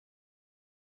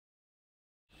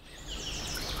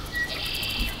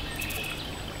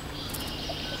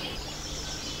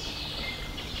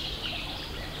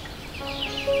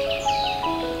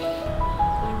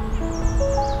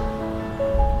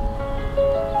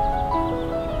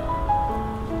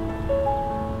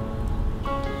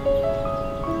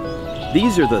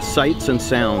These are the sights and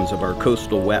sounds of our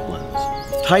coastal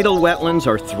wetlands. Tidal wetlands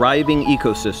are thriving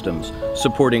ecosystems,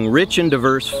 supporting rich and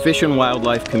diverse fish and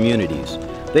wildlife communities.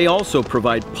 They also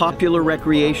provide popular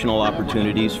recreational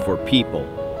opportunities for people.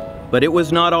 But it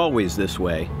was not always this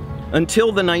way.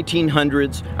 Until the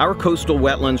 1900s, our coastal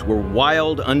wetlands were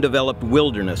wild, undeveloped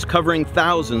wilderness covering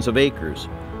thousands of acres.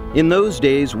 In those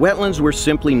days, wetlands were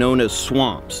simply known as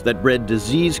swamps that bred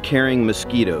disease-carrying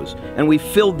mosquitoes, and we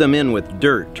filled them in with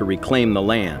dirt to reclaim the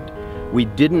land. We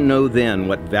didn't know then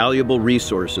what valuable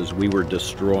resources we were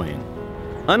destroying.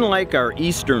 Unlike our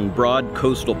eastern broad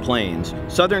coastal plains,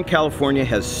 Southern California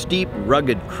has steep,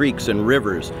 rugged creeks and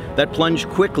rivers that plunge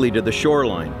quickly to the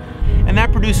shoreline. And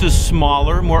that produces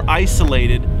smaller, more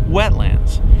isolated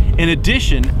wetlands. In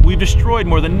addition, we've destroyed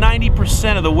more than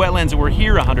 90% of the wetlands that were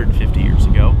here 150 years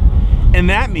ago. And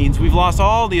that means we've lost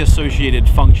all the associated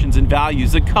functions and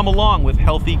values that come along with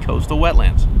healthy coastal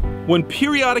wetlands. When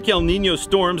periodic El Nino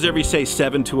storms every, say,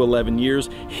 7 to 11 years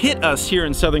hit us here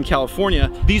in Southern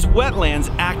California, these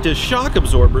wetlands act as shock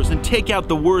absorbers and take out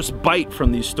the worst bite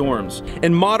from these storms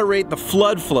and moderate the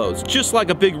flood flows, just like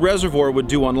a big reservoir would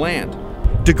do on land.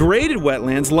 Degraded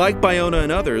wetlands, like Ballona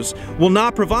and others, will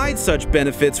not provide such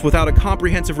benefits without a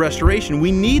comprehensive restoration.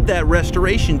 We need that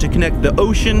restoration to connect the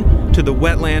ocean to the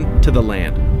wetland to the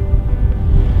land.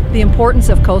 The importance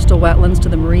of coastal wetlands to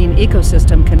the marine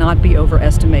ecosystem cannot be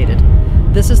overestimated.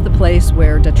 This is the place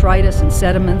where detritus and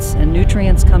sediments and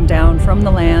nutrients come down from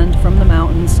the land, from the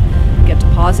mountains, get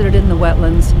deposited in the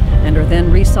wetlands, and are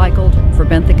then recycled for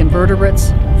benthic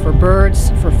invertebrates, for birds,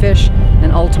 for fish,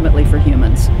 and ultimately for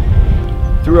humans.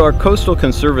 Through our Coastal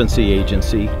Conservancy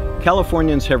Agency,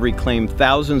 Californians have reclaimed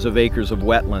thousands of acres of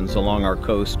wetlands along our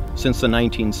coast since the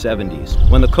 1970s,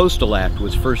 when the Coastal Act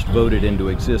was first voted into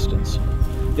existence.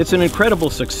 It's an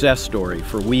incredible success story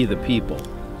for we the people.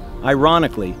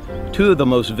 Ironically, two of the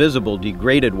most visible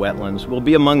degraded wetlands will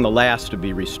be among the last to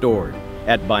be restored,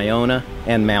 at Ballona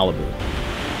and Malibu.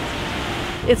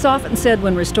 It's often said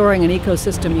when restoring an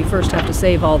ecosystem, you first have to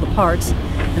save all the parts,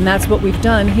 and that's what we've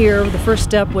done here. The first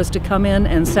step was to come in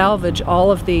and salvage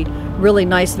all of the really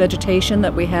nice vegetation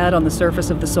that we had on the surface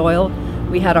of the soil.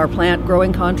 We had our plant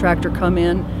growing contractor come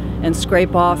in and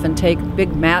scrape off and take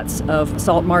big mats of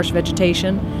salt marsh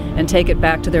vegetation and take it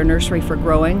back to their nursery for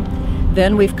growing.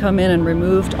 Then we've come in and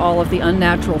removed all of the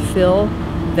unnatural fill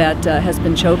that has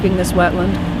been choking this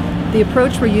wetland. The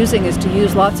approach we're using is to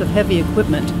use lots of heavy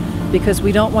equipment because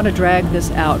we don't want to drag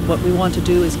this out. What we want to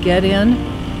do is get in,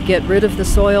 get rid of the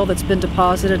soil that's been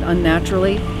deposited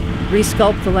unnaturally,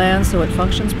 resculpt the land so it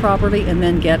functions properly, and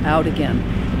then get out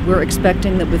again. We're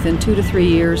expecting that within 2 to 3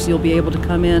 years you'll be able to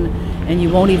come in and you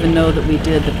won't even know that we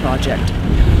did the project.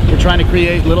 We're trying to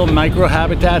create little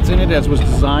micro-habitats in it as was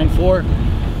designed for,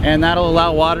 and that'll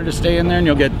allow water to stay in there, and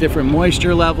you'll get different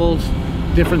moisture levels,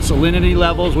 different salinity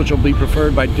levels, which will be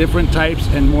preferred by different types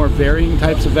and more varying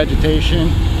types of vegetation,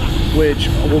 which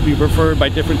will be preferred by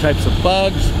different types of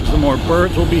bugs. The more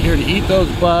birds will be here to eat those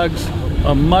bugs.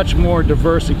 A much more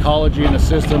diverse ecology in the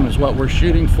system is what we're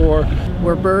shooting for.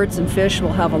 Where birds and fish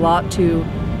will have a lot to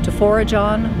forage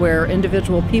on, where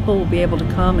individual people will be able to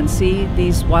come and see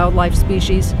these wildlife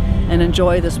species and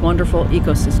enjoy this wonderful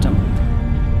ecosystem.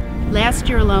 Last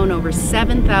year alone, over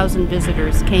 7,000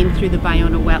 visitors came through the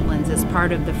Ballona wetlands as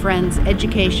part of the Friends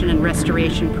education and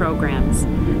restoration programs,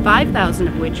 5,000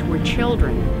 of which were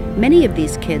children. Many of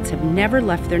these kids have never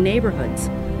left their neighborhoods,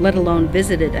 let alone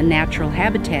visited a natural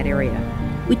habitat area.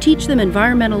 We teach them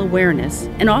environmental awareness,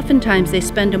 and oftentimes they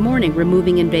spend a morning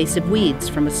removing invasive weeds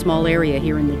from a small area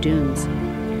here in the dunes.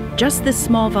 Just this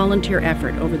small volunteer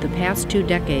effort over the past 2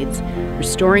 decades,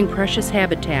 restoring precious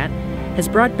habitat, has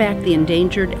brought back the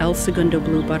endangered El Segundo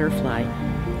blue butterfly.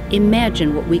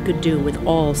 Imagine what we could do with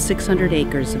all 600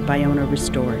 acres of Ballona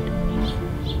restored.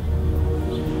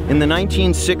 In the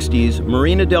 1960s,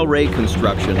 Marina del Rey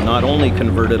construction not only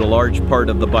converted a large part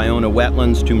of the Ballona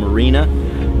wetlands to marina,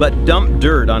 but dumped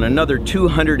dirt on another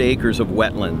 200 acres of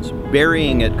wetlands,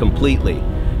 burying it completely.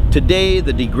 Today,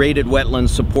 the degraded wetland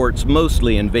supports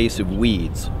mostly invasive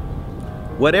weeds.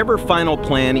 Whatever final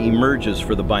plan emerges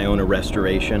for the Ballona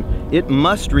restoration, it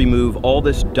must remove all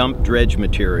this dumped dredge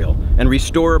material and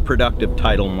restore a productive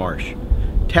tidal marsh.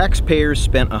 Taxpayers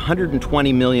spent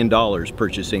 $120 million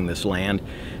purchasing this land,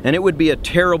 and it would be a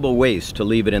terrible waste to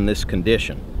leave it in this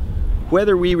condition.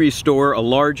 Whether we restore a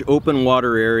large open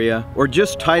water area or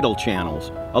just tidal channels,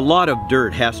 a lot of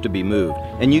dirt has to be moved,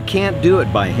 and you can't do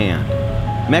it by hand.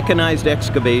 Mechanized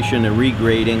excavation and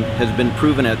regrading has been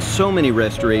proven at so many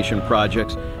restoration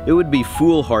projects, it would be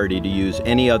foolhardy to use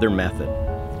any other method.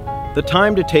 The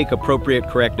time to take appropriate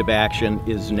corrective action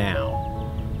is now.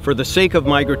 For the sake of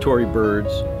migratory birds,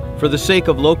 for the sake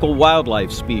of local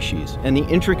wildlife species and the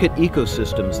intricate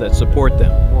ecosystems that support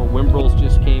them, More whimbrels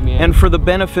just came in. and for the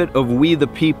benefit of we the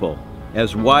people,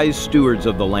 as wise stewards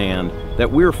of the land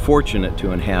that we're fortunate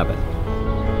to inhabit.